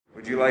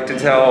you like to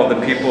tell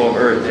the people of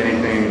Earth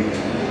anything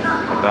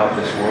about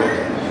this world?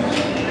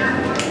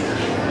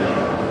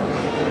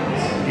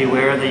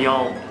 Beware the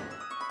y'all.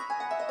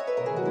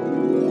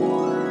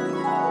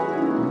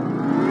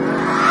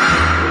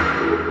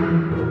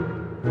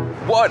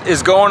 What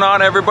is going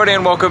on, everybody,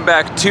 and welcome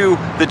back to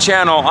the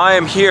channel. I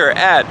am here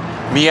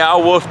at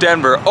Meow Wolf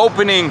Denver,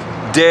 opening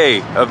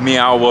day of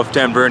Meow Wolf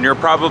Denver, and you're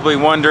probably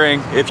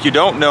wondering, if you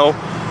don't know,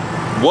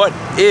 what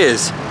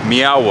is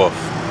Meow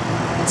Wolf?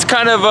 It's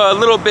kind of a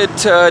little bit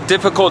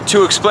difficult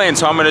to explain,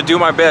 so I'm going to do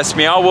my best.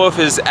 Meow Wolf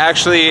is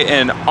actually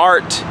an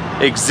art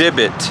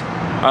exhibit,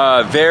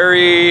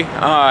 very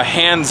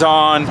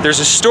hands-on. There's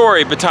a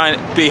story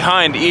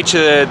behind each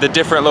of the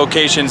different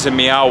locations in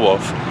Meow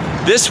Wolf.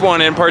 This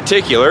one in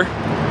particular,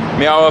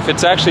 Meow Wolf,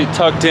 it's actually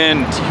tucked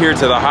in here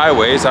to the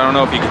highways. I don't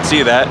know if you can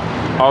see that.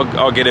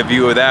 I'll get a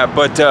view of that,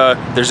 but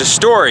there's a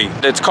story.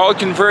 It's called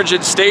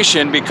Convergence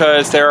Station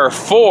because there are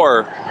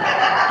 4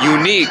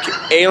 unique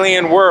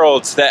alien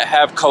worlds that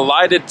have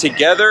collided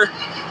together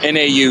in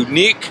a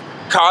unique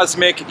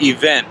cosmic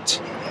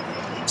event.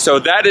 So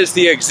that is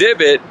the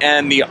exhibit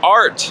and the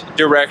art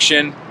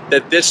direction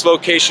that this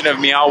location of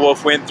Meow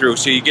Wolf went through.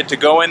 So you get to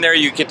go in there,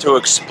 you get to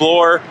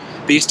explore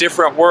these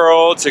different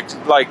worlds,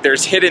 like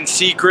there's hidden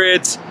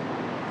secrets.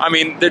 I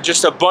mean, they're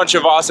just a bunch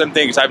of awesome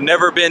things. I've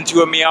never been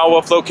to a Meow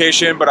Wolf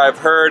location, but I've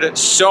heard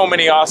so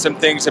many awesome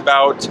things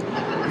about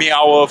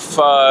Meow Wolf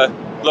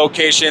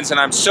locations, and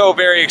I'm so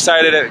very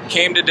excited. It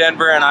came to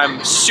Denver, and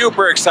I'm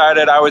super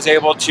excited I was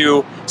able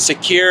to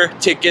secure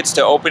tickets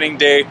to opening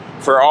day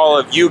for all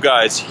of you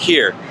guys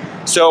here.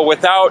 So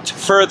without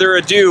further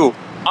ado,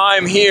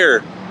 I'm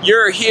here,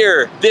 you're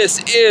here,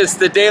 this is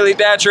the Daily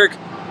Datrick.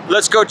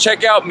 Let's go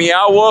check out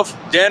Meow Wolf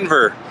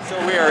Denver.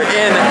 So we are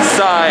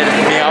inside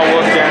Meow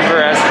Wolf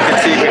Denver, as you can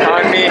see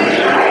behind me,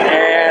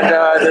 and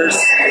there's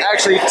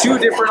actually 2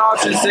 different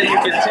options that you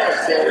can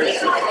take. There's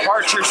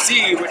Departure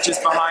C, which is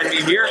behind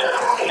me here,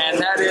 and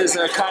that is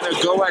kind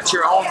of go at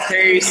your own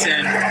pace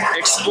and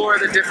explore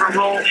the different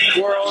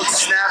worlds,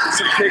 snap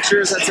some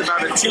pictures. That's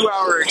about a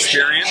 2-hour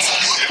experience.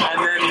 And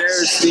then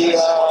there's the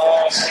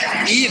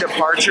E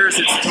Departures.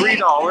 It's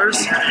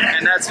 $3,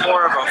 and that's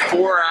more of a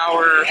 4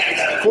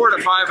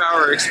 to 5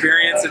 hour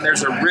experience. And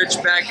there's a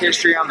rich back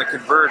history on the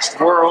converged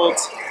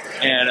worlds,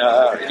 and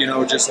you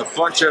know, just a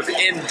bunch of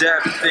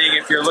in-depth thing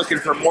if you're looking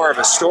for more of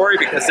a story,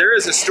 because there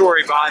is a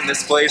story behind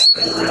this place,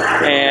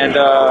 and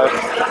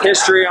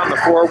history on the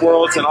 4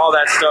 worlds and all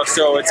that stuff.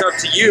 So it's up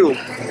to you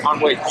on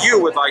what you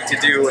would like to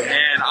do,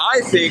 and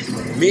I think,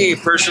 me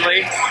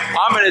personally,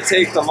 I'm going to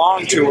take the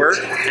long tour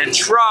and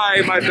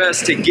try my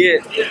best to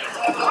get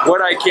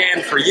what I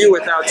can for you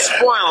without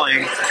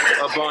spoiling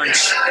a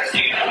bunch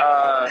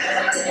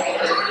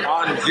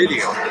on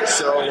video,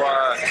 so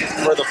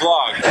for the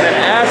vlog. And then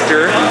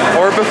after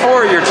or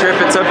before your trip,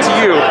 it's up to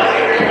you.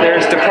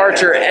 There's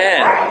Departure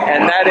N,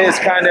 and that is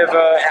kind of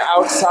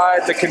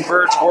outside the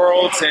converged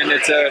worlds, and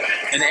it's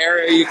an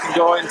area you can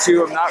go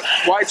into. I'm not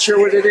quite sure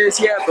what it is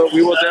yet, but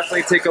we will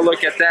definitely take a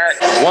look at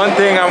that. One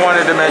thing I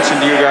wanted to mention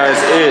to you guys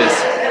is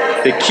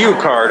the Q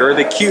card, or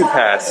the Q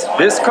pass.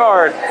 This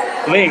card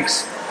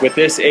links with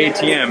this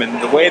ATM,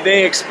 and the way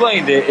they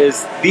explained it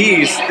is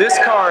this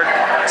card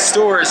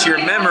stores your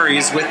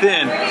memories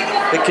within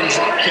the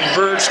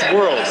converged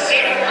worlds.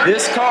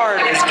 This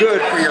card is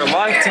good for your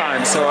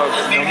lifetime, so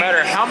no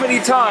matter how many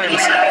times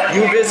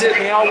you visit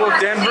Meow Wolf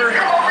Denver,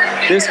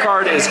 this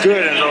card is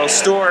good, and it'll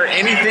store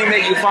anything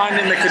that you find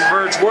in the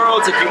converged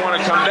worlds. If you want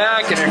to come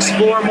back and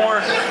explore more,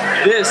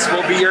 this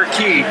will be your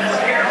key.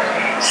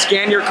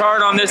 Scan your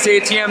card on this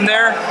ATM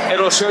there.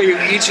 It'll show you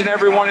each and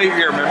every one of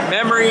your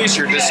memories,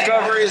 your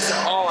discoveries,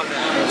 all of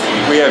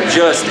that. We have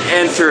just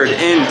entered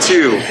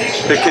into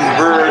the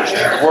converged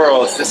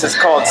worlds. This is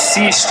called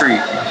C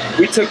Street.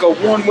 We took a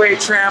one-way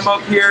tram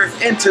up here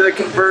into the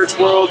converged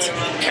worlds,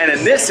 and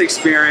in this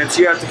experience,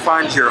 you have to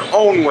find your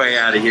own way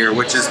out of here,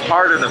 which is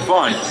part of the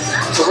fun.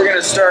 So we're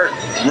gonna start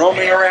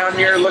roaming around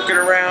here, looking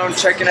around,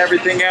 checking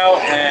everything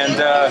out, and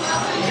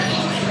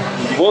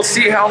we'll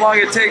see how long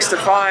it takes to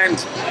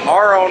find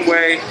our own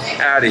way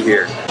out of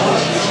here.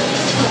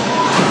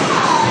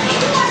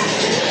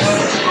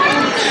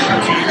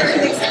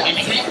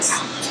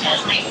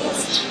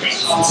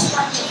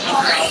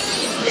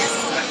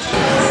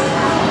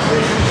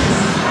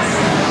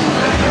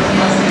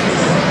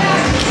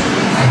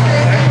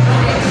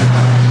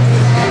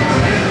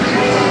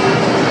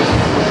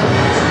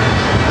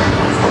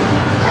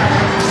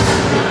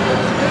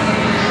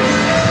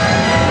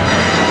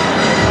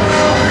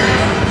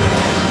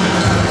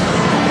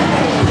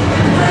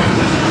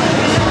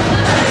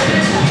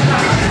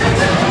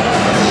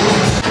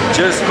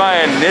 Just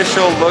my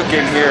initial look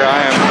in here,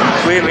 I am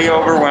completely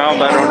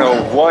overwhelmed. I don't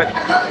know what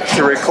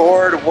to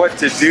record, what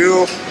to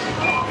do.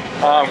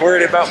 I'm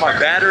worried about my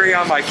battery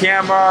on my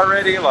camera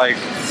already. Like,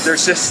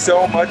 there's just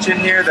so much in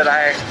here that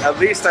at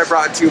least I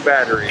brought 2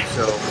 batteries,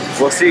 so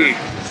we'll see.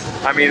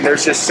 I mean,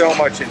 there's just so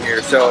much in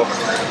here, so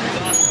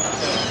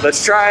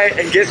let's try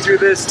and get through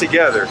this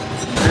together.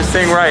 This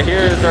thing right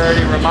here is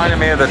already reminding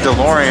me of the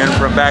DeLorean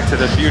from Back to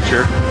the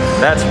Future.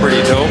 That's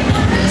pretty dope.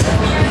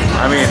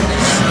 I mean,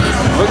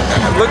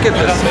 look at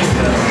this.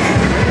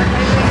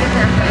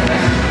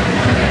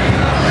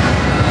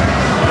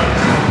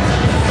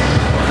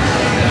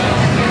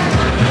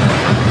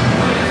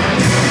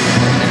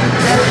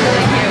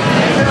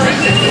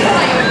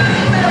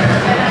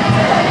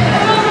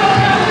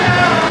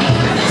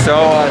 So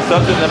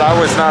something that I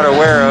was not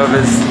aware of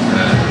is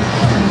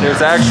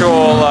there's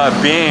actual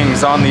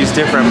beings on these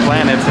different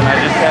planets, and I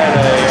just had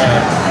a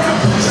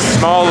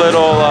small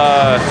little,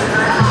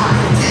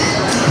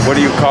 what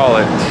do you call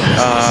it?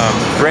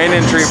 Brain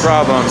injury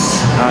problems,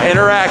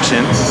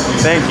 interaction,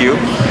 thank you,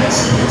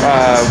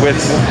 with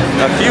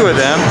a few of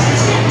them.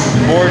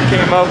 Board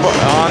came up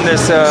on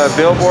this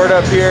billboard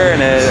up here,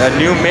 and a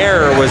new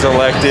mayor was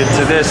elected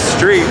to this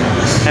street,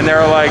 and they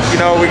were like, you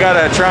know, we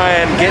gotta try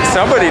and get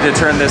somebody to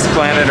turn this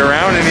planet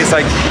around, and he's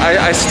like,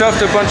 I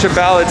stuffed a bunch of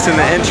ballots in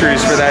the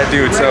entries for that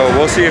dude, so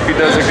we'll see if he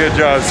does a good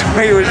job. So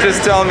he was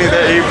just telling me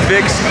that he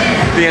fixed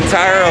the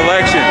entire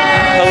election.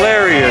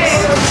 Hilarious.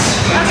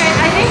 Okay,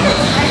 I think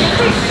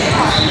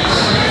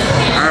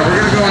Alright,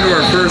 we're gonna go into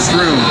our first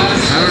room.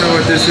 I don't know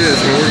what this is,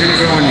 but we're gonna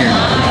go in here.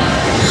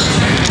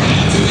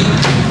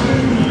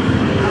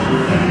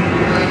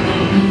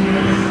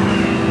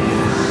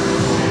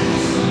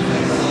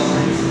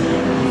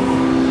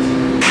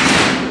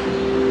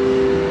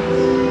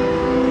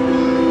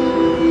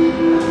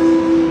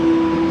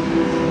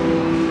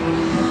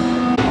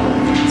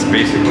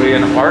 Basically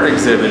an art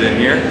exhibit in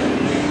here,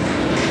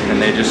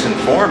 and they just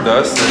informed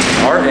us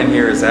that art in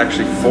here is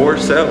actually for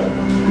sale.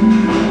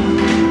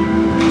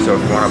 So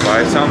if you want to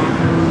buy something,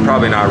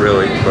 probably not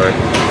really, but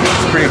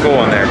it's pretty cool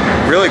in there.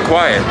 Really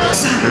quiet.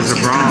 There's a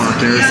brawl up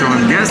there, so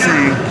I'm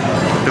guessing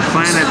the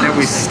planet that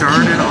we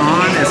started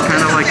on is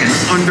kind of like an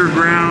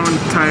underground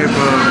type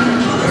of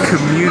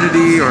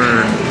community,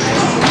 or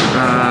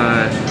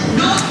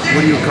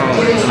what do you call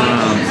it?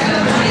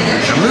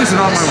 I'm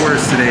losing all my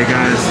words today,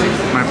 guys.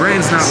 My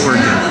brain's not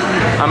working.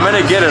 I'm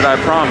gonna get it, I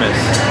promise.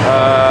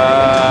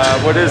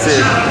 What is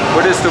it?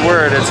 What is the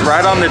word? It's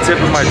right on the tip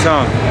of my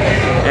tongue.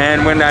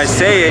 And when I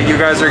say it, you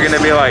guys are gonna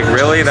be like,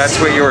 really? That's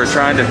what you were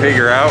trying to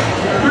figure out?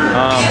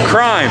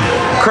 Crime.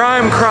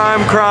 Crime,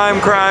 crime, crime,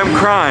 crime,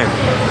 crime.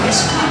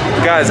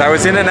 Guys, I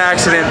was in an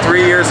accident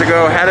 3 years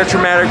ago, had a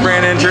traumatic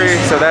brain injury,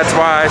 so that's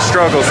why I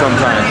struggle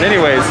sometimes.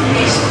 Anyways,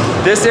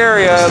 this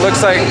area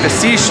looks like the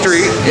C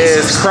Street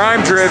is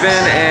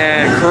crime-driven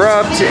and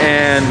corrupt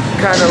and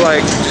kind of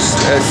like just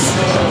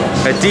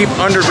a deep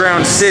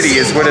underground city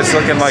is what it's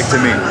looking like to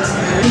me.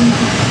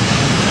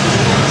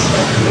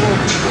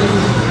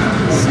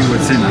 Let's see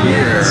what's in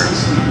here.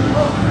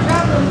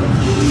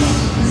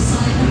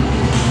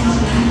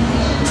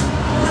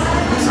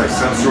 Looks like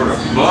some sort of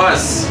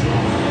bus.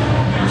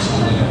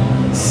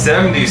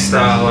 70s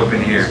style up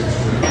in here.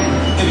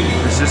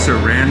 There's just a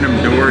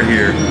random door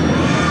here.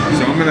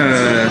 So I'm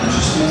gonna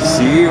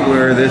see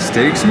where this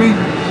takes me.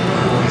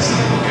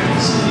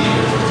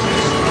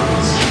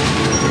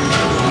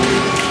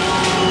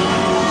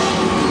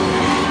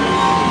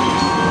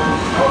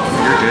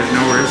 You're good,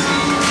 no worries.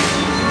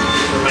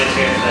 Reminds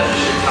me of the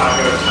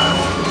Chicago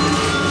tunnel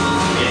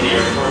in the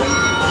airport.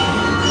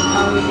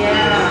 Oh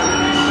yeah.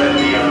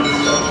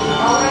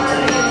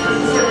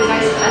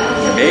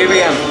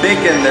 Maybe I'm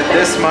thinking that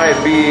this might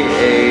be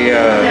a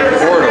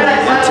portal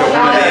into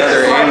one of the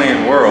other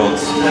alien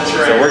worlds. That's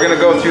right. So we're gonna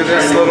go through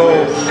this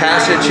little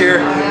passage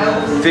here,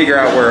 figure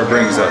out where it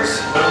brings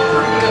us.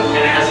 And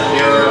it has a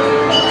mirror.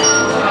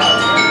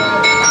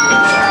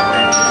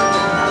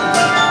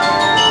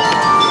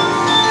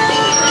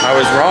 I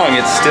was wrong,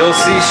 it's still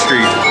C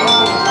Street.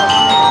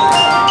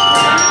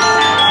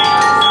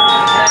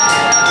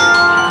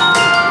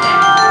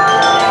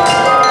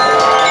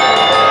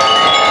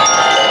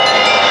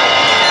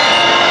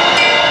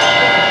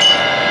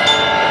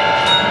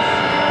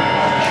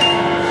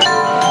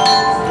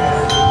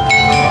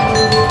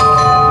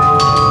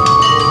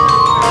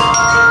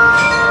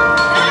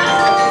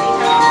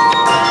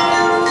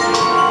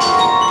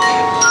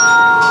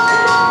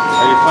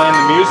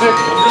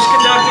 I'm just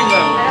conducting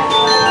them.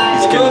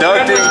 He's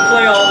conducting.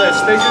 Play all this.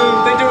 They do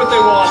what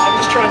they want. I'm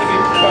just trying to be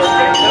part of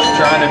it. Just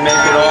trying to make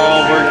it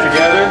all work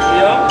together.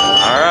 Yep.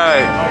 All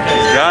right,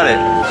 he's got it.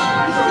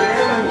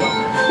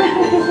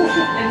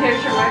 And here's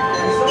your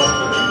microphone.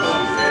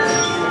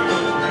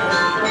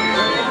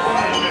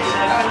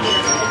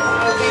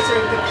 These are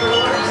the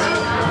coolers.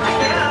 I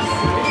guess.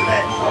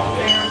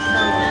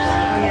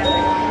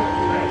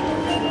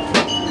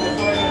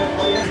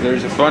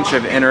 There's a bunch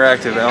of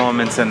interactive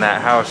elements in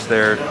that house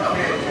there.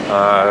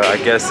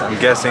 I'm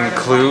guessing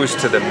clues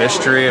to the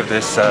mystery of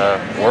this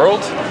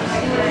world.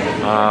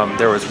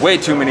 There was way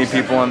too many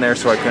people in there,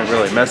 so I couldn't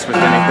really mess with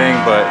anything,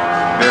 but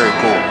very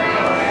cool.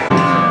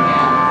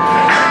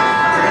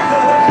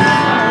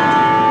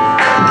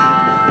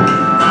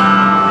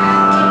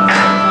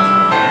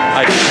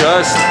 I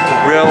just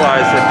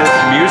realized that this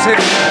music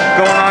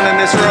going on in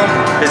this room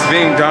is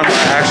being done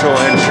with actual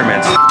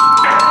instruments.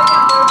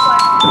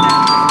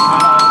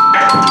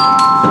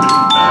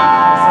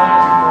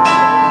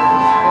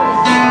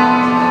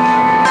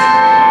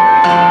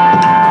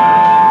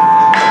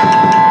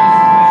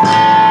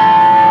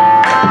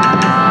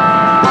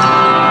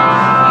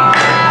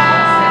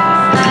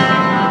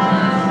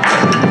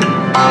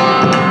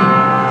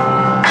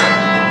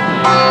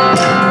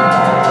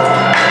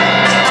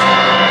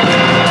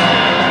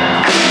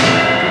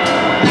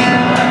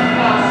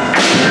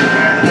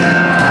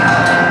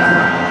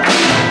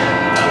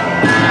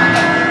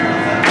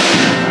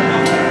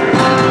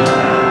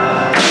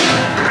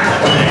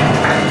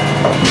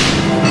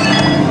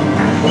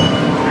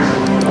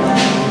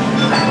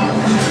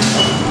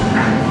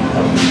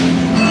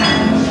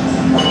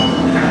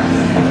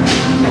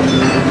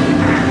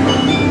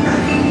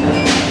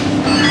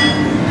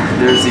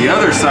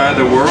 side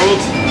of the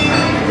world.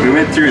 We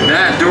went through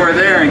that door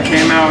there and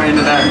came out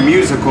into that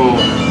musical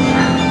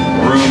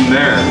room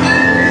there.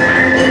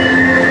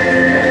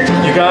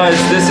 You guys,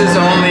 this is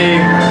only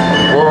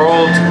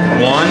world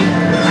 1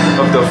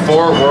 of the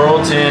 4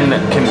 worlds in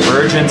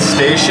Convergence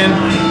Station,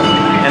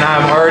 and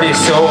I'm already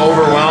so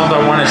overwhelmed.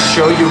 I want to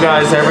show you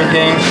guys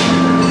everything,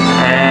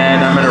 and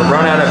I'm gonna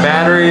run out of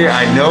battery.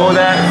 I know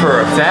that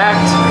for a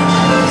fact,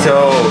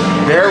 so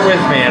bear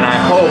with me, and I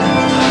hope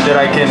that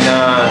I can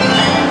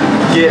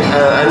get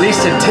at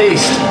least a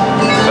taste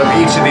of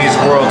each of these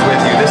worlds with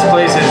you. This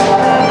place is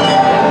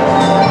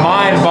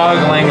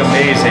mind-boggling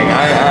amazing.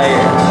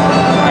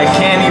 I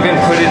can't even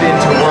put it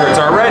into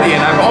words already, and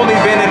I've only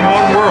been in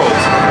 1 world.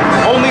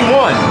 Only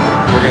 1.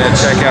 We're gonna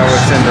check out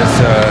what's in this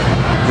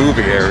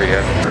movie area.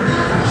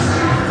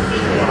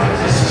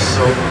 This is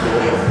so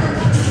cool.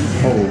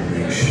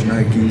 Holy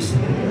shnikes.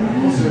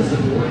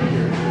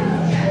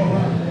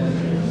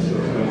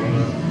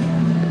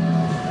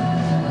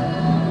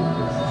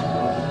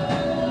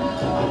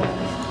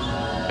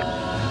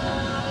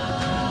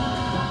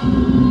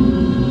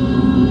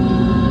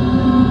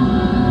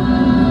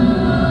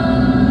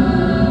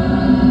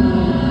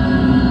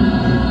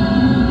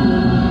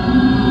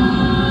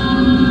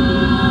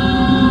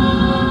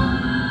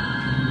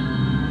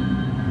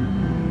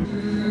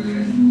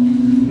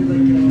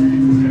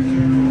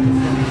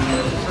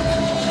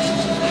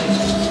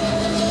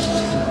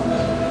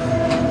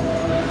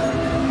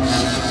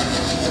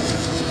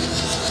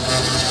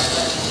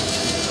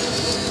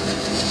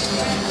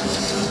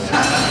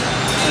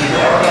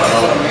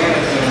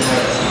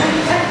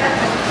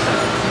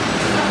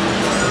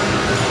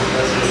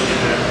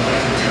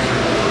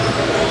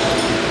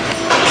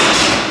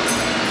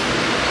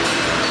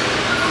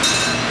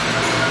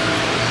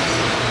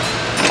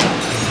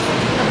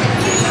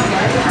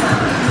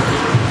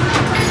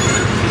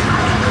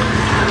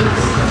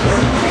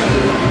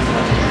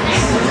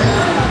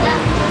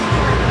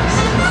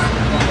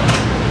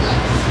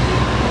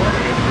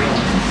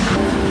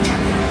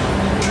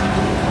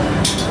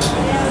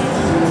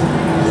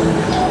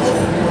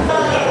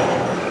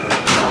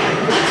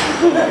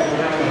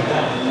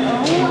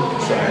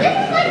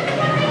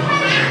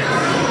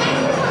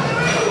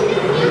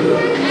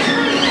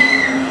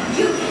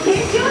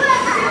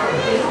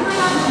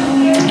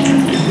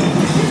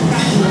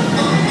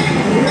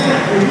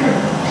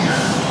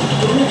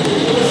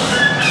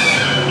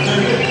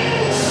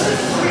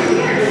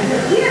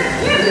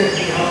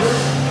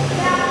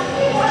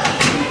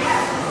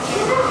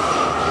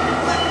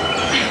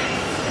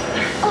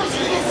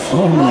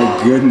 Oh my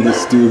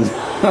goodness, dude.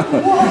 Oh,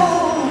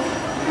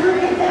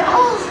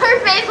 her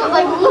face was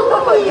like,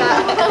 oh my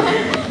god.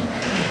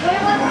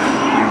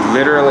 You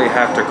literally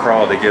have to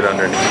crawl to get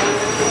underneath.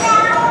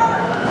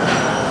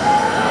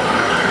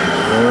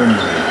 Oh my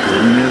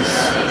goodness.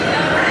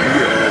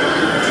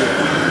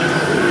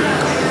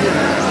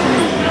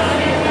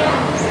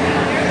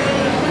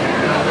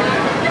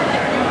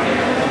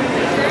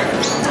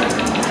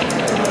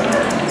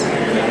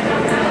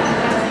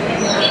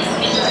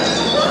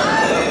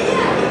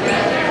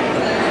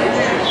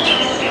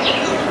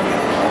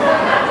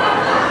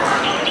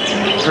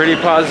 Pretty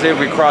positive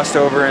we crossed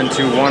over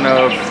into one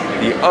of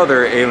the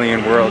other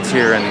alien worlds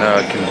here in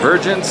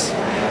Convergence.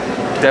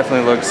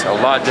 Definitely looks a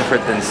lot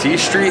different than C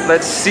Street.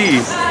 Let's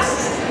see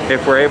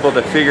if we're able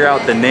to figure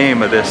out the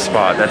name of this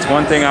spot. That's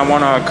one thing I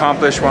want to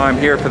accomplish while I'm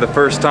here for the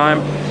first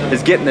time,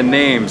 is getting the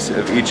names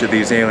of each of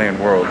these alien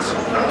worlds.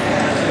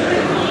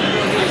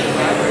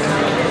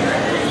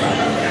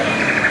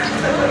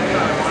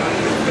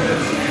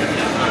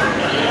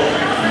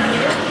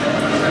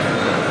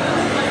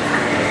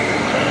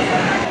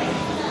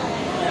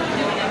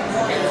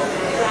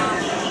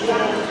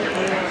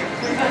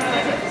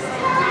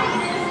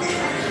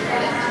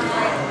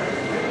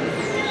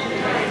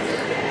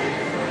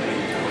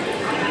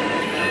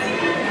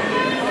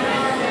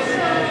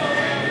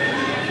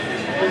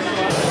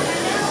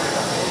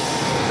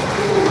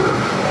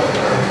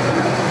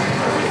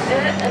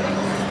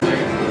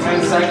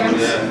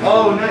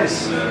 Oh,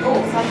 nice. No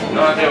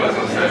idea what I was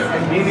gonna say.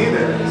 Me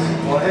neither.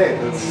 Well, hey,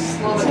 let's see.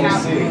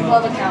 Slow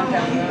the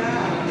countdown.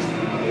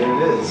 There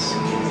it is.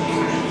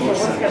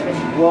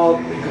 Well,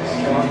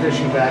 I'm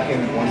fishing back in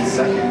 1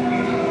 second.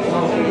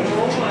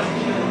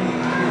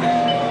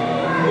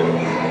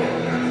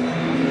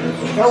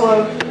 Hello.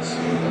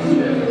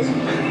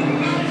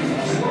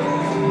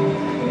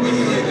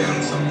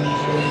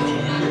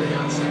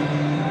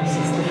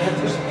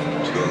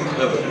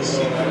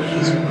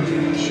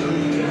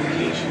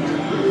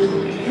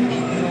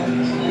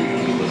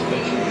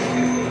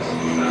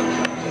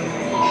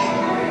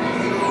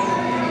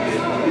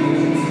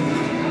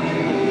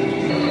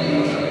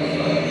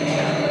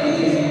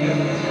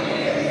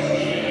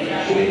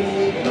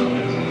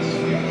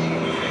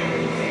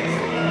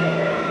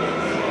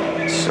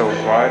 So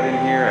quiet in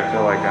here, I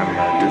feel like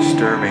I'm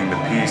disturbing the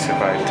peace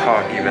if I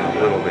talk even a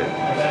little bit.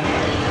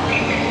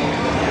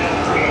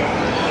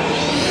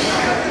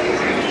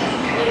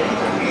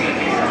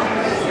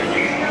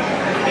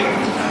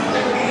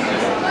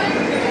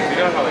 You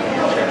know how like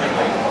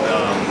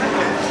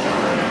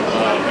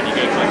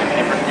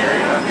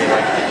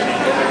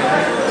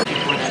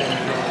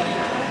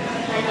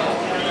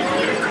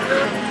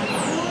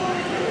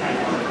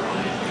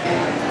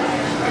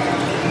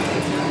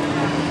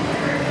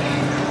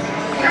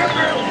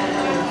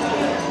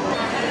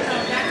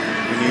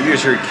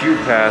use your Q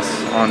pass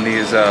on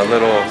these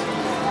little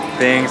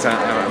things.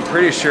 I'm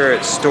pretty sure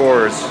it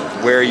stores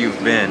where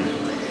you've been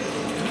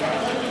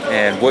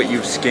and what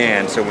you've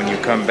scanned, so when you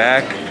come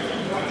back,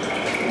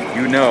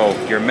 you know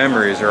your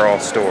memories are all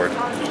stored.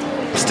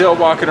 Still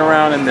walking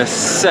around in this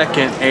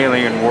second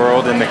alien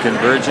world in the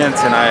Convergence,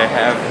 and I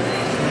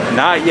have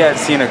not yet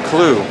seen a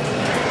clue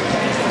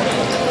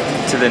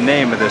to the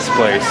name of this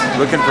place.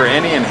 Looking for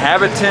any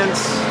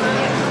inhabitants,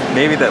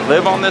 maybe that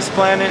live on this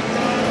planet,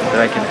 that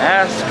I can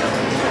ask,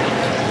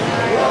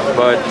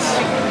 but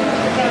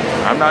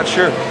I'm not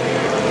sure.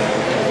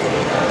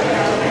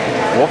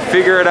 We'll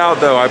figure it out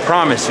though, I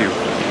promise you.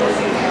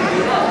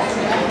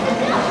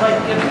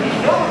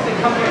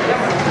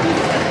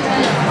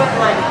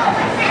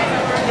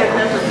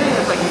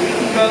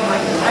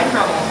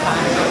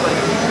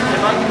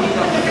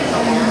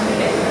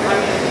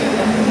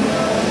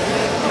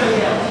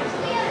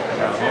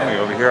 Homie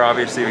over here,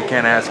 obviously we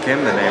can't ask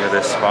him the name of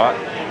this spot.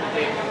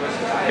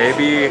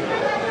 Maybe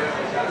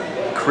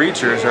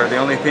creatures are the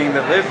only thing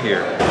that live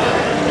here.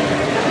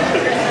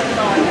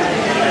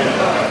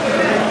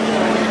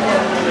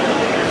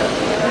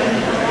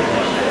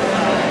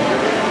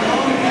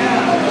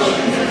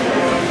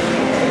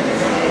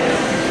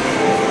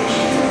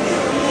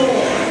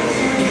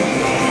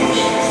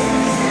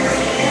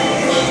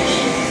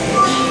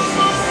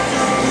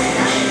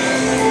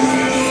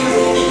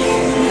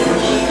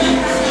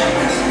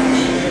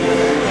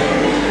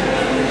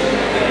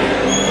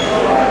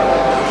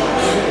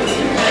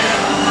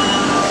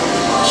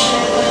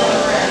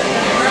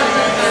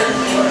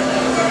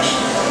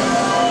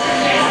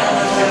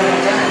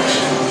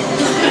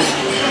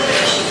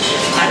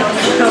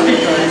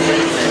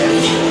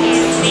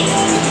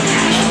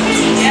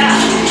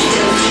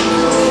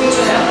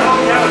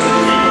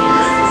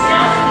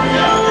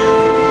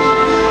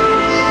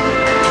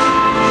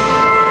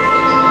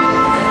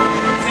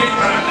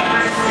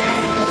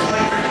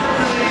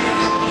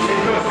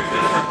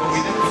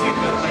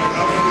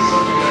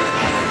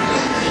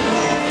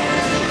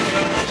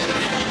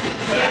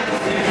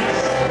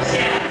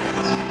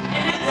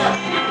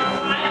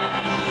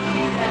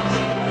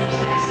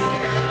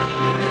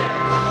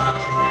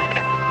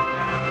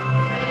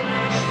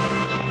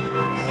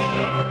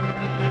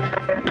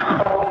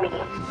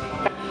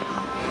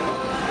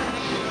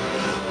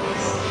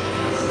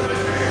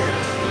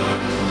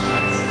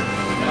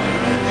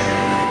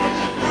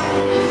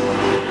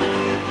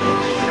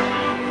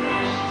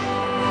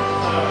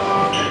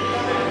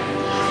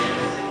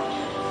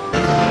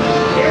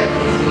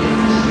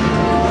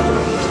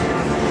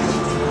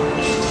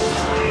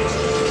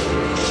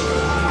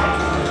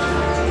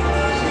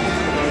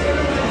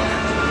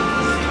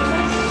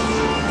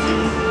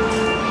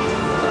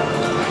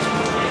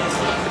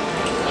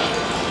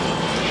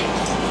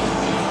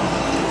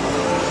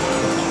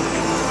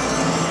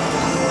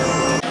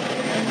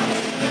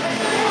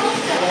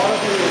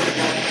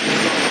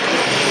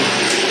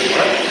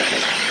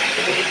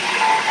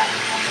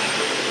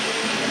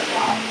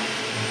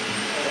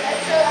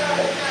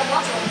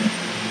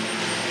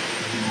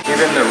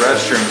 Even the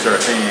restrooms are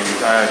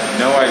themed. I had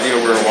no idea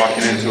we were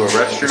walking into a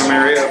restroom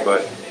area,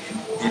 but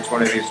each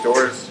one of these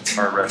doors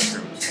are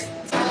restrooms.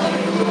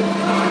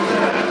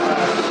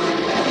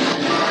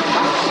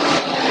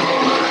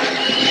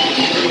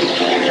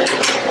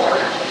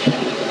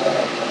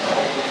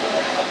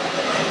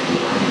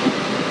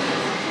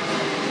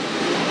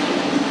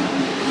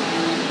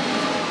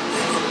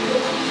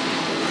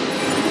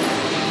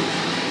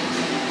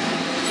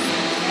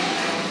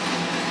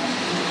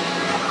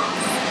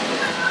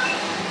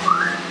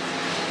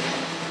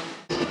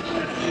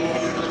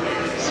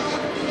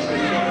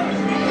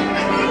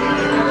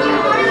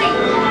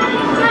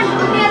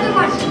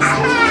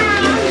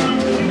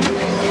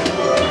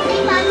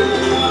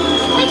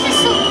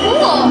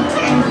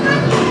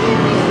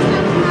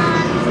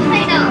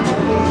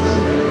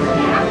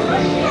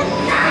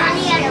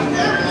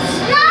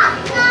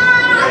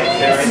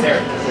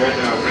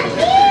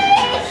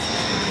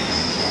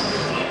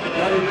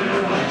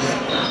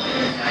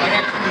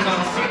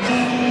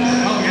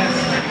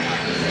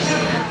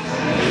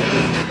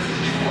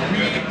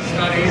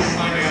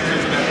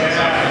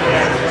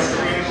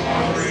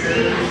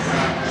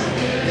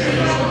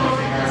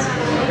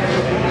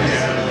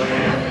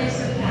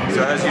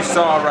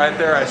 Saw right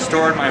there, I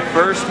stored my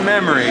first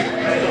memory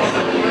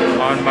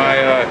on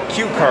my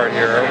Q card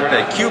here, or what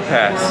a Q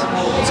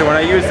pass. So when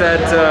I use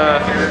that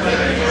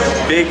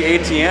big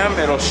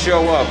ATM, it'll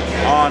show up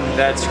on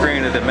that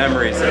screen of the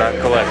memories that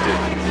I've collected.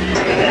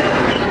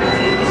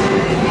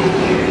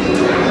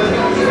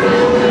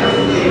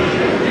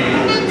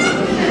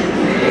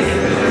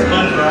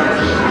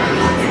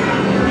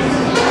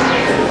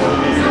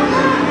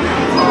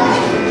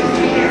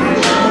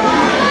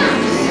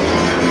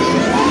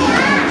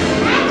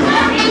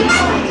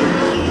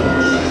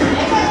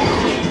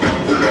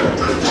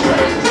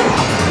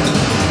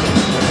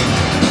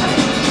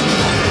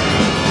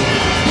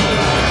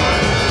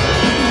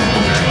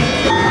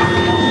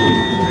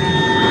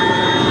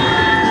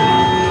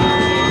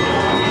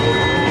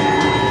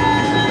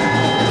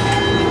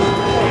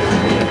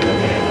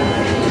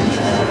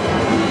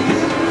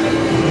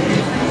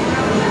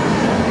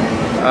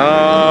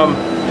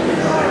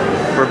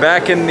 We're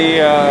back in the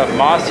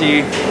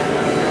mossy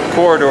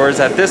corridors.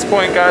 At this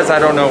point, guys, I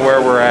don't know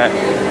where we're at.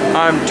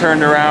 I'm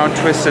turned around,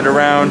 twisted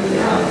around,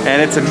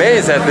 and it's a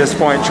maze at this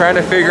point, trying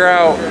to figure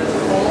out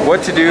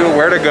what to do,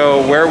 where to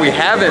go, where we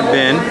haven't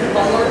been,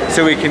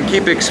 so we can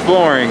keep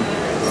exploring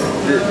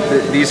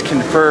these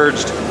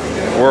converged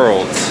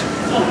worlds.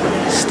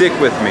 Stick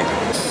with me.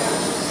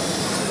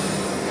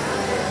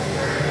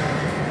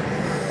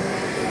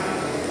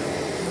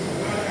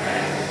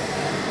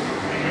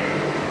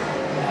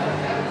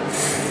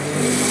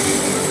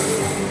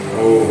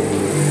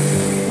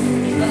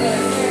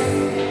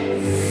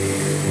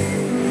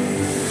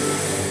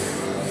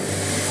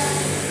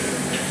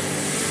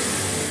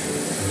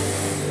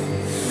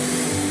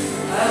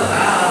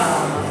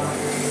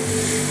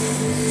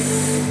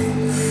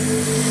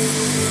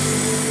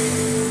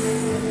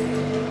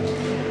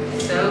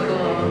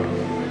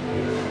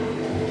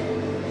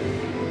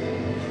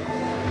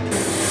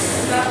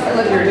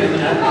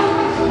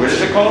 What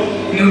is it called?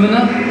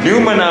 Numina?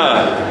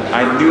 Numina!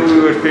 I knew we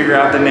would figure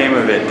out the name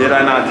of it. Did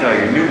I not tell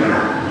you?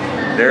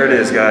 Numina. There it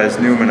is, guys.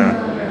 Numina.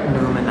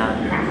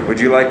 Numina. Would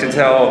you like to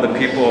tell the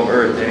people of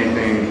Earth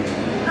anything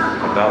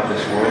about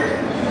this world?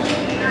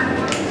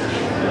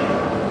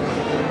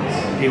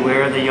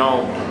 Beware the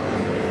yelp.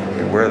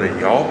 Beware the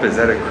yelp? Is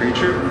that a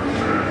creature?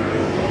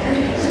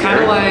 It's kind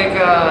of like,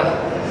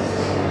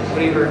 what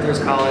do you Earthers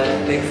call it?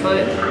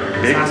 Bigfoot?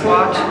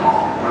 Sasquatch?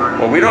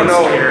 Well, we don't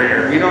know.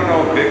 We don't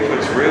know if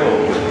Bigfoot's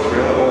real.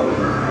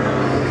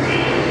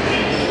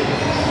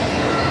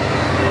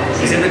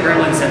 He's in the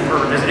Gremlin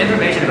Symphony. There's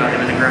information about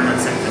him in the Gremlin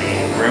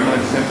Symphony.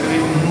 Gremlin Symphony?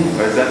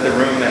 Mm-hmm. Is that the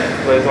room that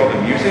plays all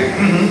the music?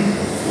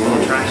 Mm-hmm. A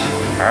little trash.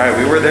 All right,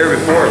 we were there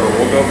before, but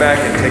we'll go back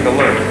and take a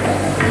look.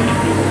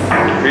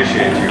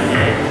 Appreciate you.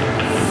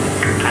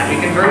 Happy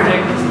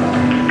converging.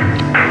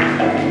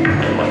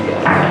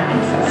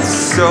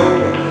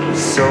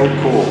 So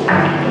cool.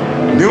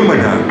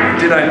 Numina.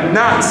 Did I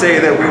not say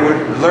that we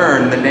would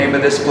learn the name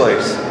of this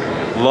place?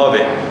 Love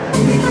it.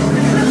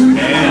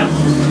 Yeah.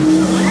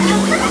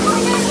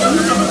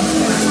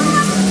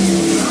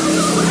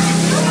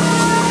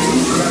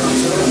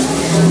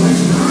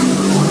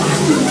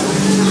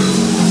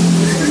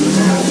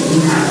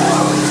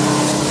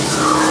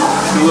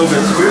 It's a little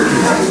bit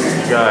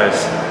spooky.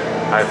 Guys,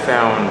 I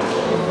found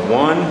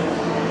one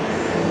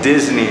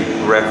Disney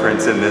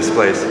reference in this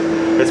place.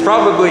 It's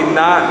probably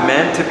not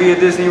meant to be a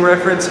Disney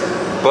reference,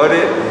 but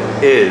it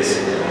is.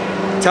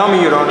 Tell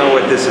me you don't know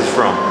what this is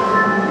from.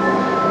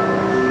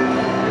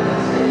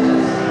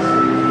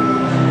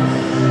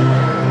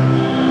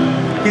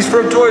 He's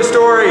from Toy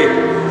Story.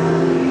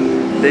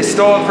 They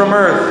stole it from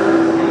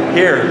Earth.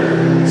 Here.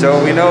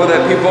 So we know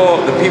that the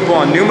people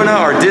on Numina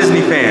are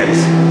Disney fans.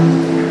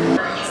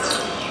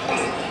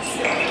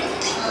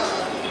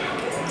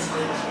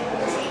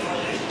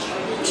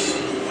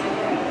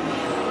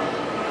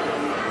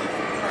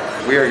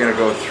 We are going to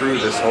go through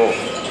this hole.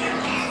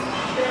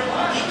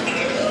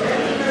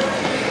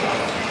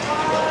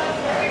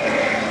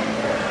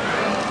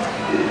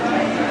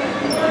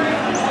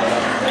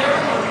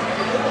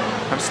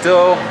 I'm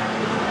still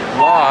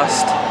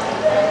lost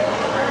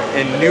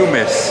in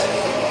Numis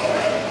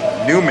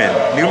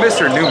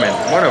or Newman,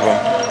 one of them.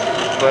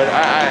 But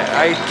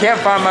I can't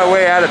find my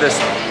way out of this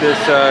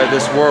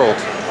world.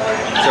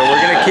 So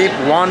we're going to keep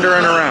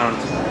wandering around.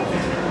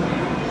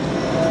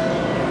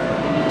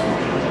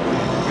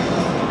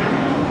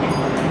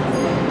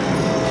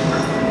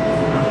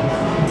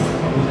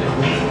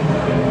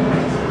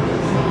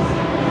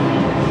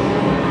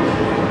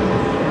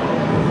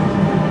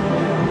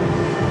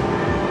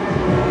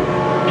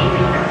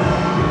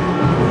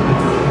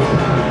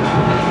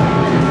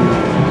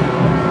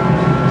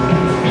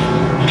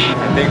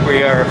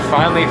 We are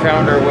finally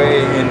found our way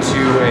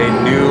into a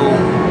new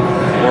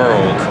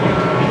world.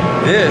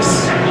 This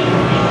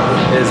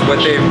is what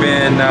they've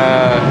been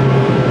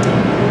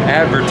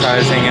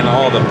advertising in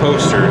all the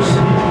posters.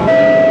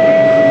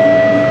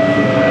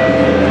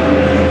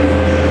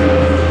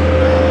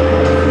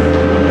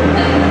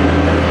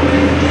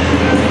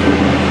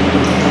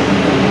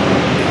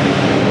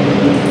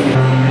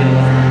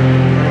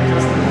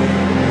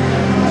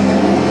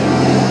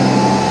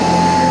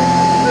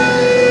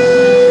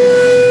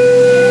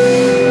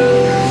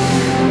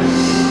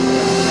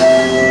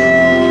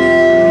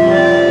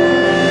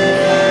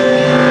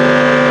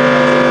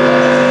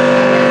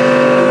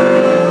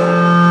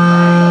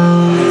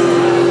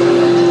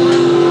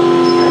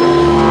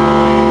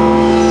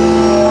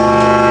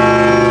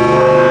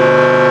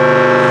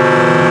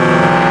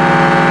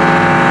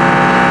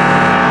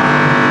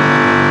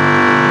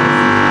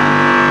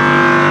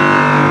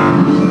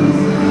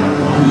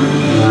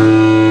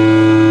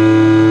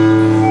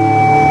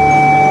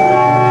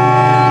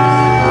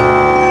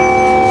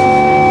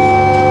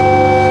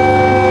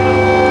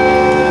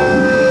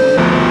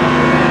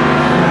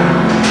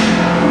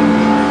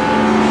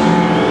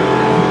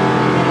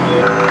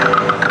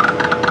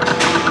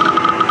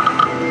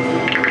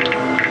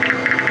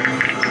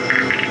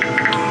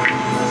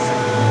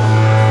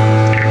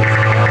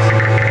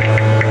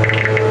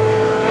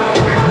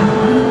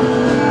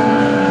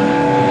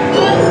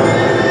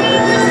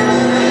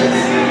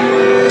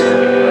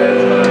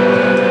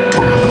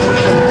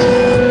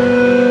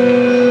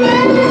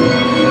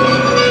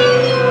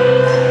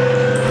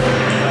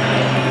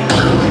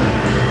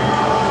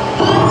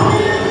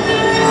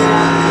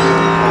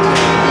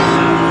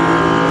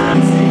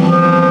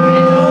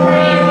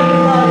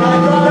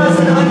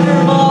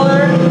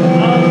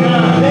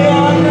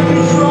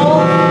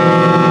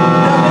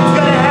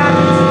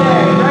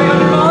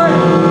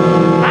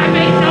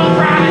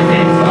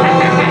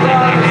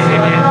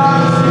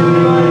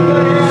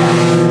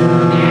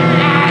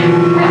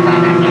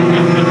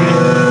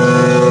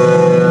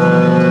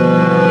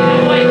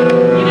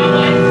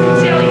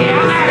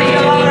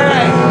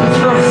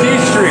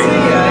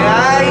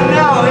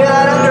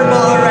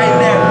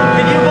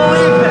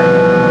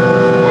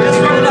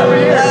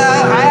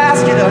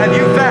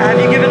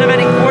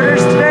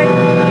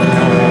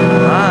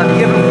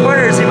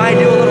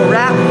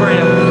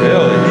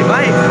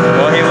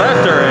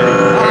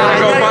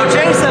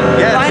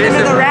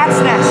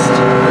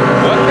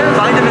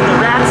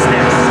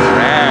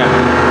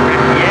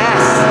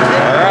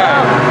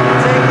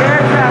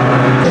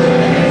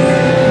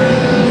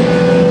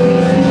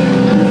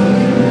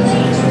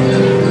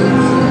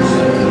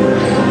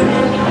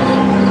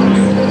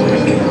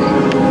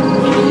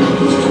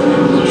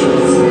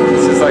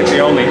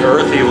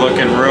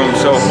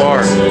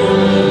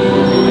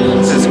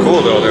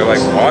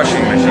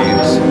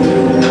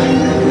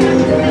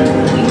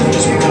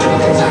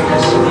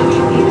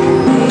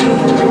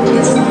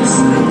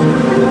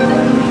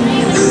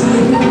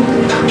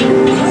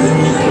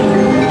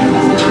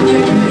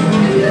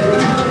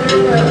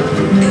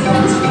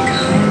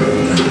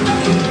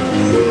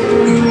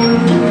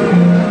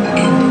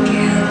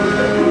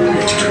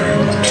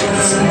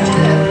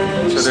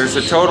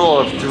 total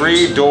of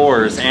 3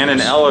 doors and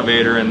an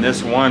elevator in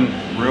this one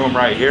room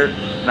right here.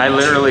 And I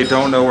literally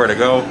don't know where to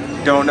go,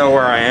 don't know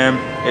where I am.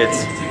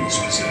 It's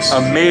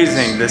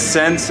amazing, the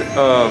sense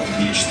of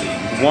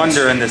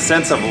wonder and the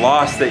sense of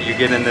loss that you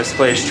get in this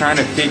place, trying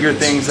to figure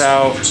things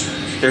out.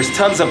 There's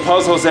tons of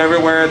puzzles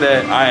everywhere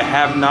that I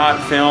have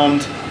not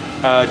filmed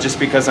just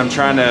because I'm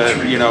trying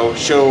to, you know,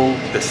 show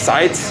the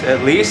sights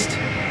at least.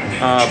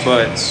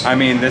 But I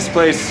mean, this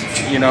place,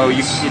 you know,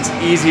 it's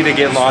easy to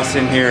get lost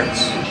in here.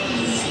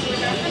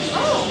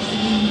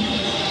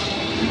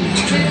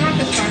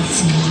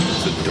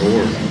 It's a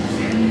door.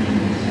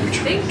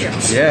 Thank you.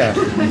 Yeah.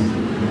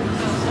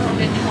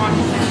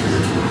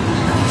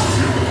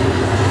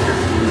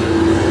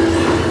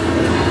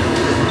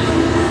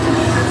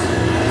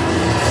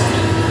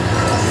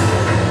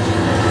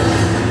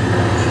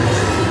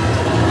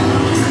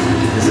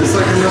 Is this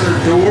like another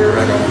door?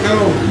 I don't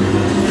know.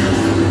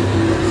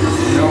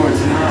 No,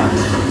 it's not.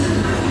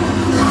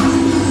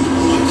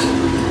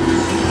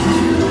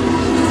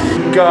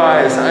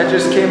 Guys, I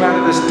just came out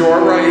of this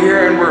door right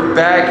here and we're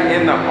back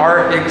in the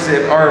art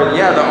exhibit,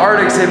 the art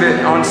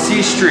exhibit on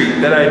C Street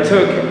that I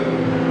took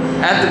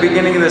at the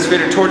beginning of this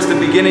video, towards the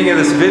beginning of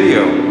this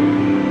video.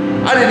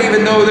 I didn't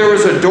even know there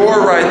was a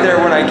door right there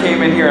when I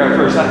came in here at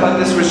first. I thought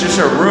this was just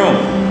a room.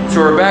 So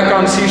we're back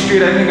on C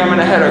Street. I think I'm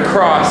gonna head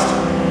across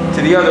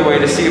to the other way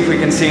to see if we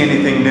can see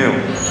anything new.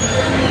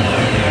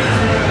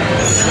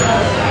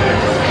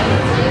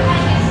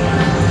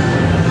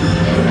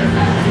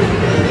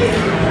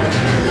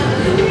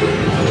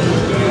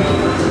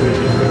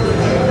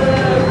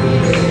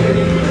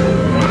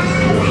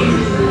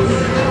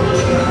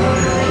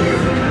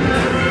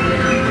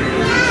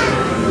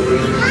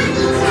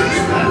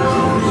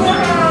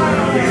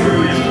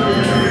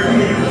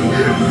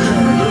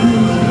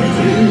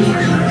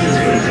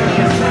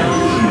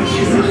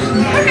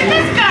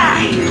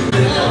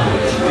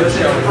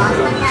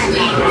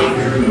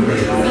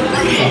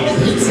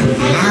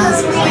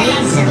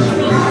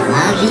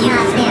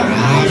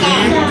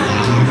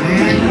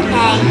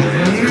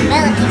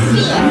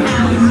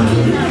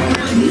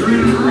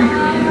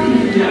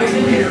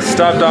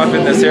 Stopped off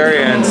in this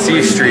area in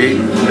C Street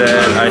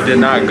that I did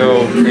not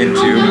go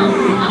into,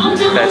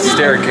 that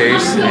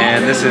staircase,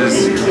 and this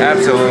is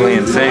absolutely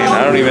insane.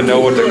 I don't even know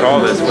what to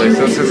call this place.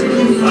 This is,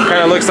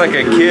 kind of looks like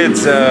a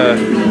kid's,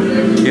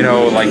 you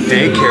know, like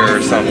daycare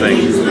or something.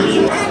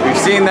 We've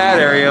seen that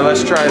area.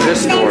 Let's try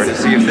this door to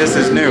see if this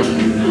is new.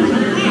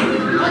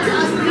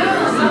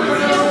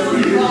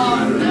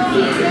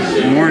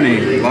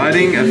 Warning,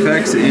 lighting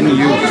effects in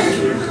use.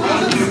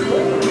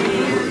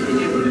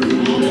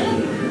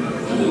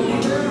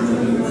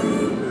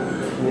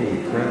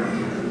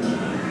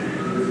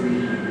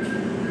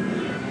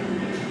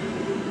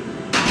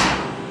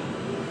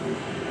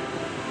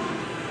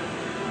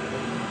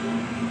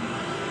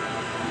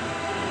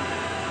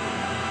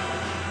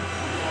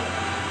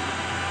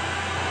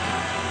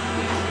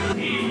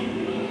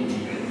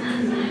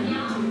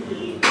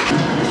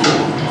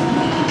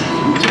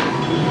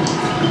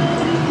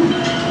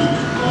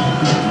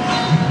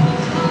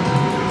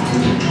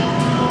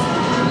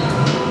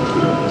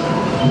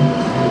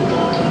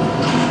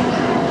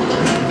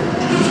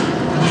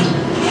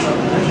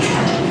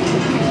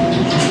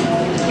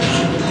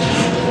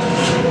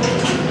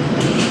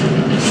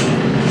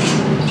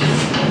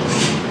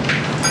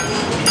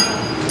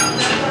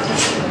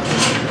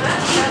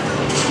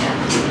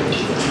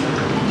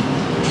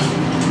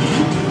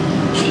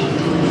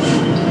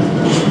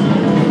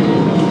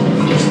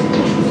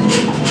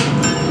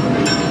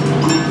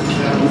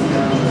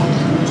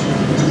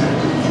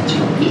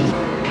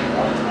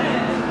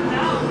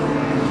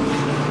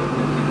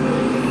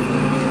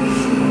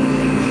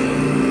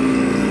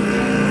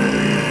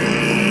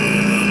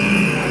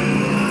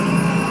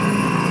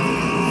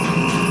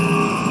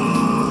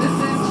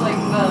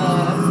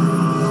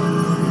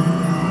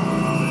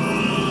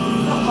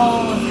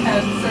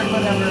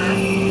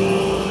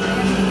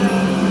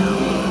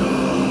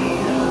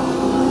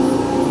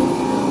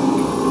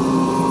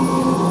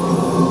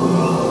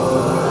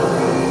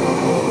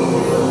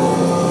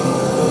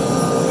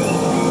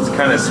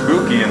 Kind of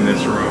spooky in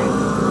this room.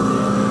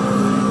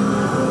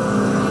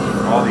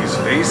 All these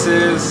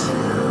faces,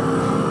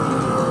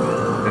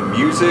 the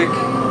music.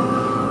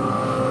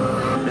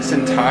 This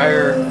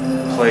entire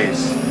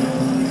place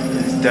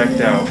is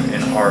decked out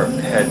in art,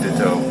 head to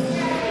toe.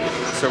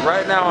 So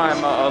right now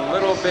I'm a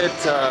little bit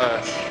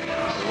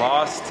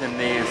lost in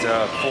these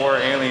 4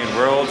 alien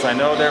worlds. I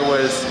know there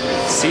was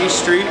C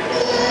Street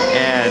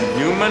and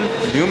Newman,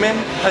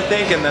 I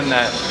think, and then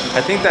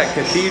I think that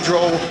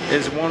cathedral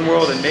is one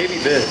world, and maybe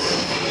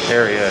this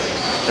area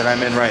that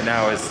I'm in right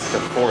now is the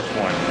 4th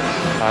one.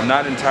 I'm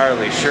not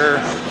entirely sure,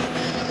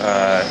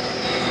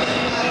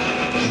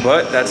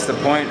 but that's the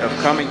point of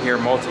coming here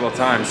multiple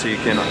times, so you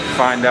can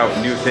find out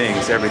new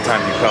things every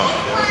time you come.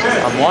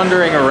 I'm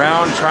wandering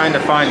around trying to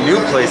find new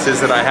places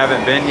that I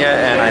haven't been yet,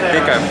 and I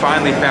think I've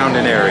finally found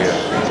an area.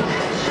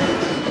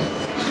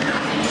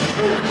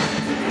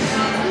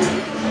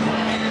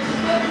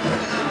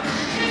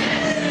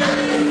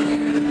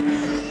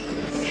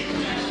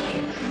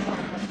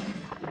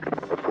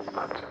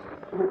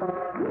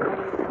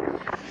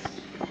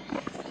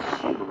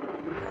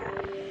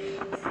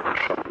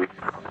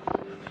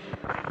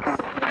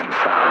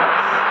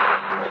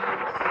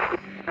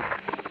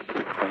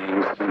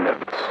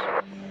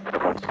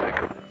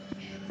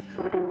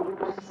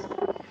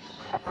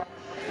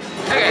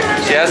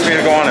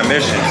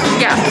 mission.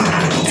 Yeah.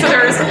 So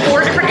there's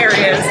 4 different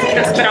areas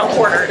that spit out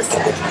quarters.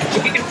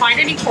 If you can find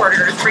any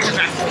quarters, bring them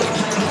back to me.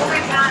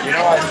 You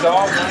know, I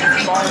saw one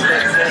spot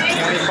that said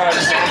 25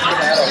 cents and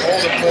had a hole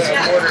to put a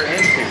quarter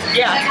into.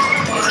 Yeah.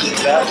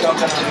 Is that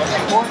something I'm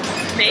looking for?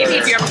 Maybe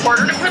if you have a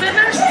quarter to put in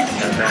there.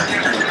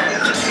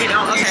 You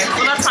know, okay.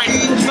 Well, that's fine.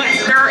 But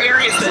there are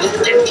areas that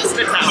it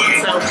spits out,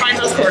 so find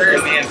those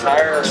quarters. The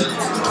entire...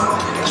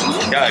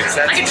 Yeah,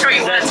 I can show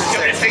you one. Do you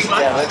want me to show you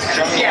one? Yeah, let's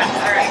show me. Yeah,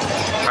 all right.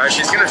 All right,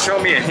 she's gonna show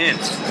me a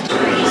hint.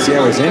 See, I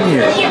was in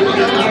here.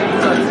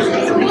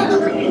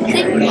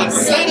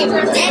 Goodness,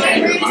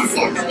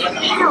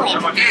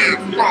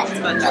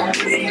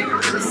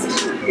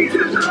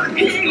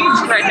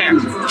 Right there.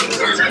 Is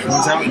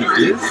that what you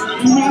did?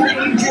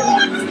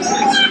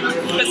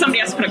 But somebody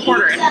has to put a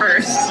quarter in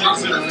first.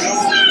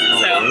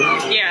 So,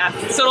 yeah.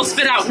 So it'll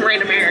spit out in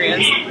random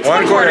areas.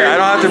 One quarter. I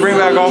don't have to bring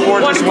back all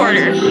 4. One just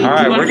quarter. All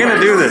right, we're gonna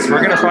do this.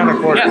 We're gonna find a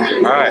quarter. Yeah.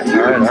 All right.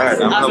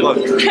 I'm gonna look.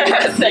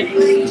 Sick.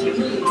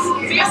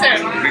 See you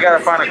soon. We gotta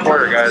find a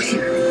quarter, guys.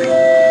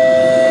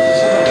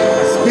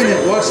 Spin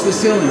it, watch the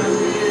ceiling.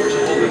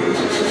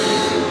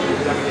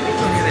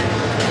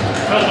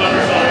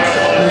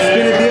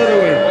 Spin it the other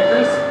way.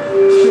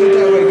 Spin it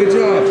that way, good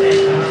job.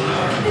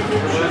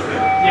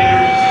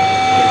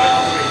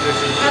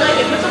 I like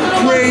it. Put the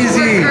little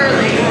Crazy. ones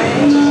early.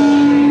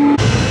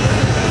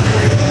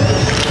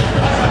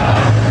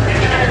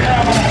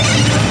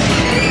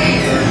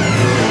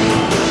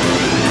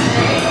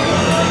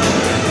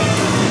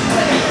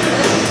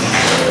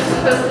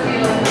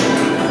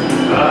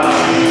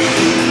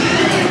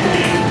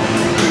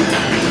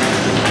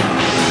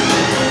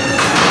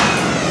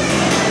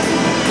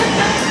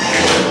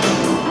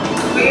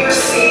 We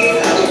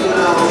receive and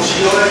acknowledge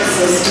your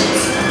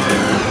existence.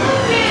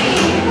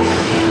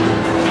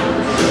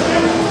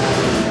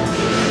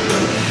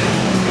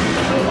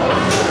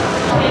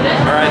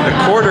 All right, the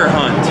quarter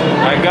hunt.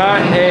 I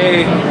got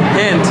a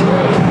hint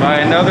by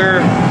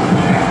another,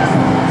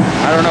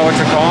 I don't know what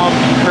to call him,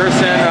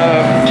 person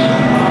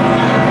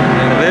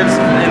that lives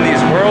in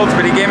these worlds,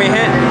 but he gave me a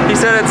hint. He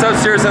said it's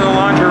upstairs in the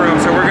laundry room,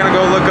 so we're gonna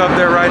go look up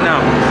there right now.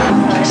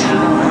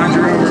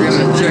 Laundry room, we're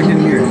gonna check in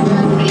here.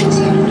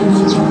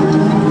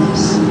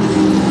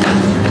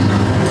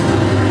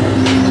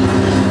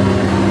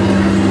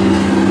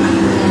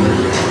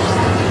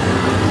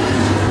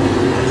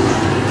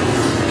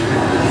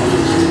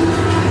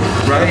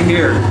 Right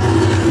here.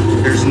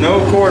 There's no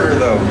quarter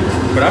though,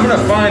 but I'm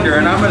gonna find her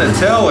and I'm gonna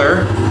tell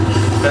her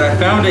that I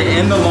found it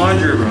in the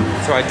laundry room.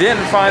 So I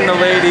didn't find the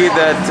lady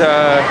that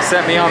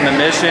sent me on the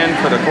mission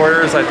for the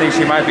quarters. I think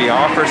she might be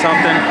off or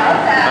something.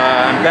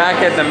 I'm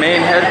back at the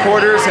main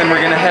headquarters and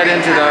we're gonna head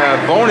into the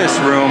bonus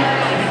room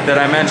that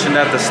I mentioned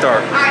at the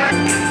start.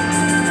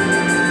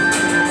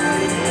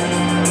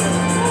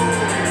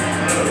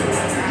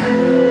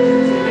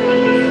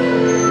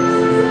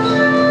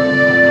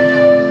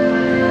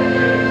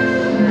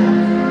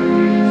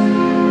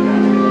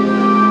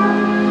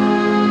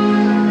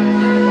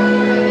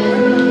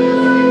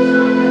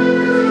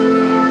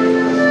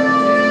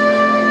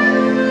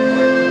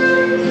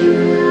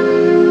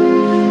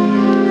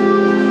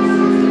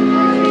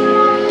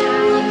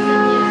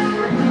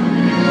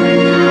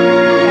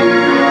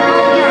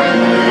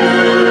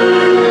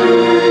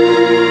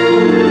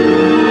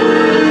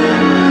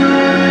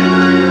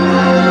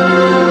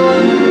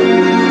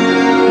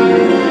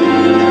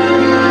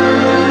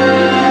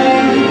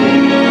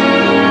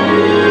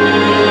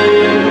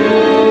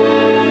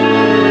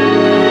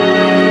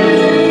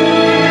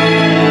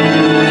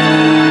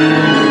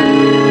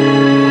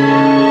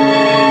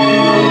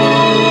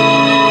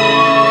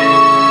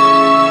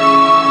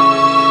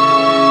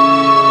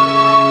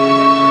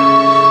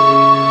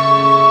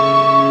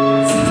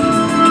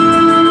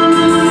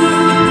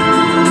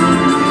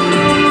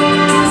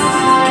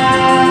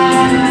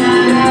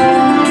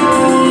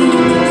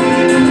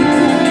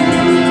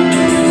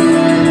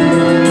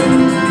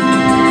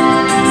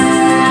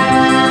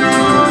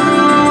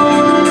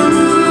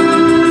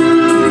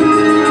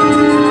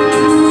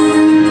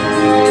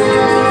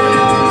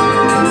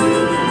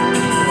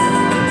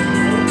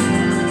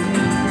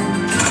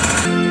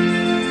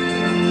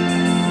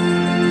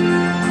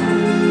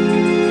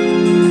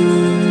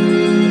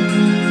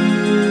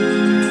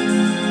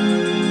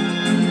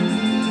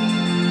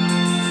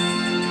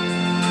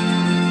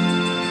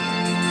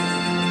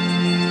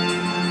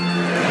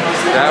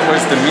 That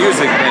was the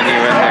music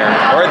venue in there,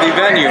 or the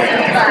venue.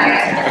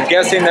 I'm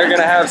guessing they're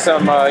gonna have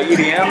some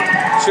EDM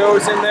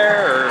shows in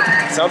there or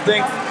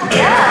something.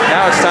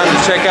 Now it's time to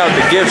check out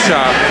the gift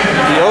shop.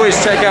 You always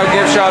check out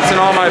gift shops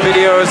in all my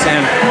videos,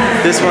 and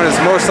this one is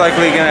most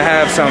likely gonna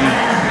have some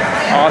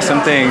awesome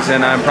things,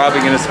 and I'm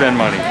probably gonna spend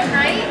money.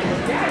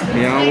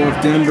 Meow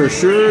Wolf Denver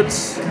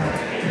shirts,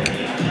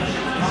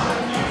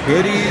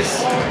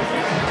 hoodies.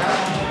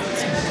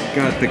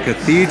 Got the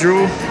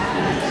cathedral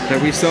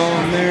that we saw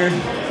in there.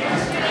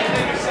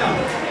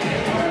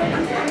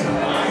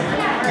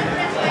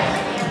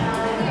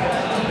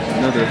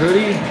 Another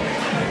hoodie.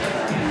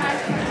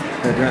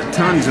 They got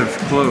tons of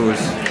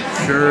clothes,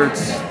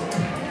 shirts,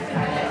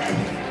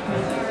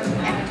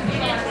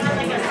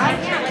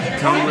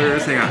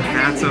 tumblers, they got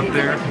hats up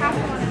there.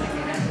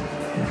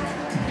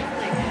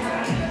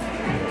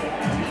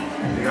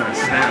 They got a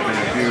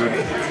snapback, dude.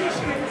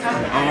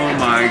 Oh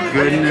my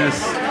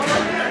goodness.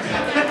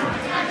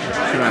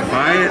 Should I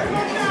buy it?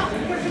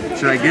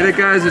 Should I get it,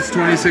 guys? It's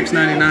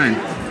 $26.99.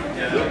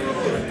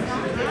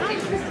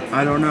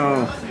 I don't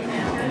know.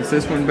 Is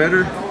this one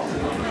better?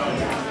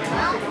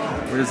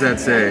 What does that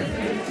say?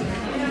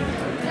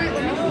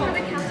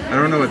 I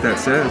don't know what that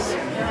says.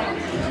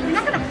 I'm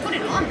not gonna put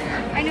it on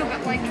there. I know,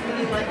 but like.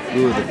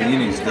 Ooh, the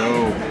beanie's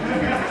dope.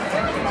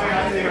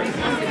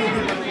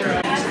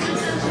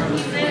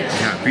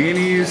 Got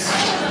beanies,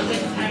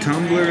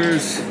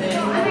 tumblers,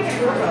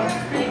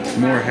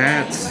 more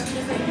hats.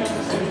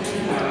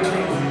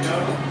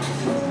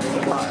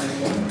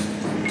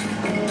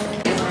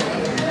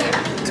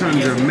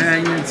 Tons of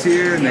magnets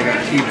here, and they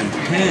got even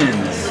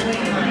pins.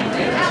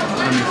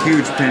 I'm a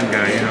huge pin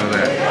guy, you know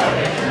that.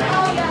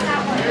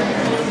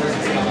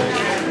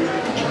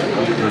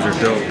 Those are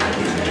dope.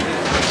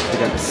 They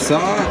got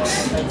socks.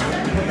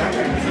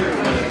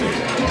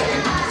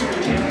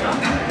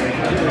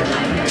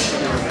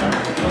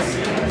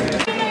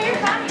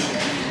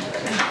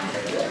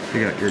 They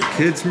got your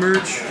kids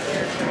merch.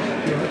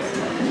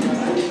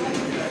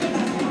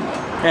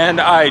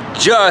 And I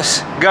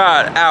just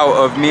got out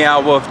of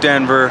Meow Wolf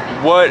Denver.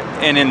 What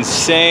an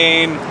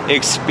insane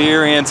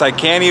experience. I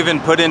can't even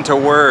put into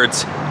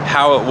words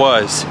how it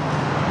was.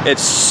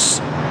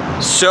 It's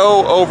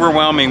so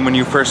overwhelming when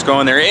you first go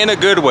in there, in a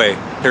good way.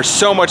 There's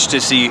so much to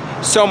see,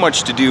 so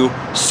much to do,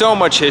 so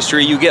much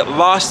history. You get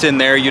lost in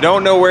there. You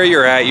don't know where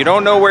you're at. You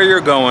don't know where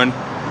you're going.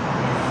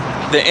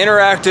 The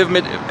interactive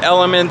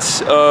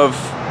elements of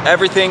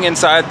everything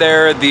inside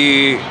there,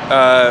 the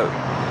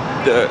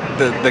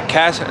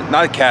cast,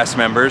 not cast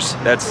members,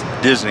 that's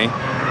Disney.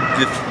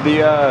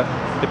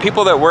 The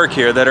people that work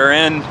here that are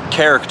in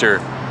character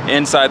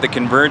inside the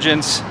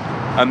Convergence,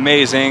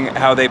 amazing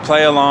how they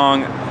play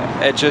along.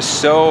 It's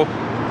just so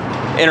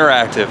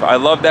interactive. I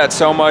love that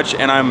so much,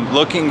 and I'm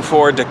looking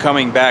forward to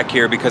coming back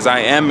here because I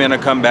am gonna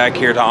come back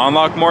here to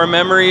unlock more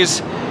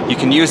memories. You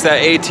can use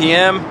that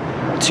ATM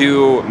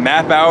to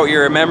map out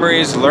your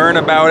memories, learn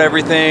about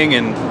everything,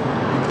 and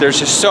there's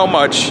just so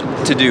much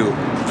to do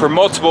for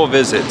multiple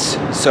visits.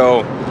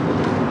 So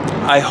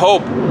I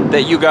hope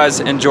that you guys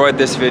enjoyed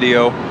this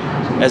video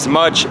as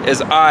much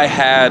as I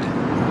had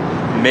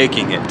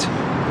making it.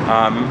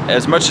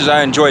 As much as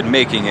I enjoyed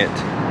making it.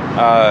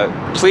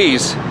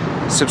 Please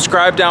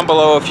subscribe down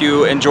below if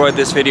you enjoyed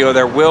this video.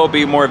 There will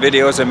be more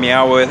videos of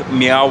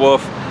Meow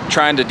Wolf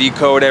trying to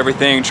decode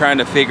everything, trying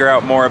to figure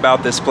out more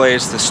about this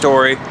place, the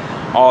story,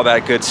 all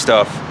that good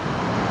stuff.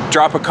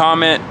 Drop a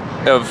comment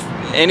of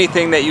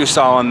anything that you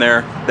saw in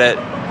there that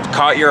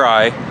caught your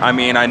eye. I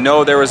mean, I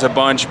know there was a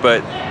bunch,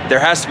 but there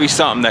has to be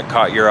something that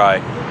caught your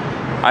eye.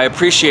 I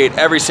appreciate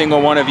every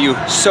single one of you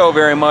so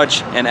very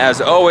much, and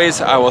as always,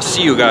 I will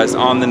see you guys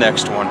on the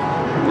next one.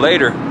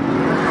 Later.